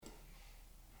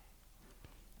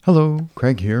Hello,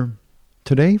 Craig here.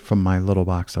 Today, from my little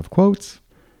box of quotes,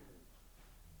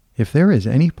 if there is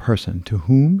any person to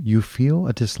whom you feel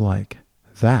a dislike,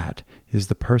 that is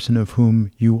the person of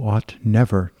whom you ought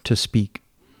never to speak.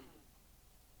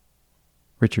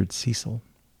 Richard Cecil.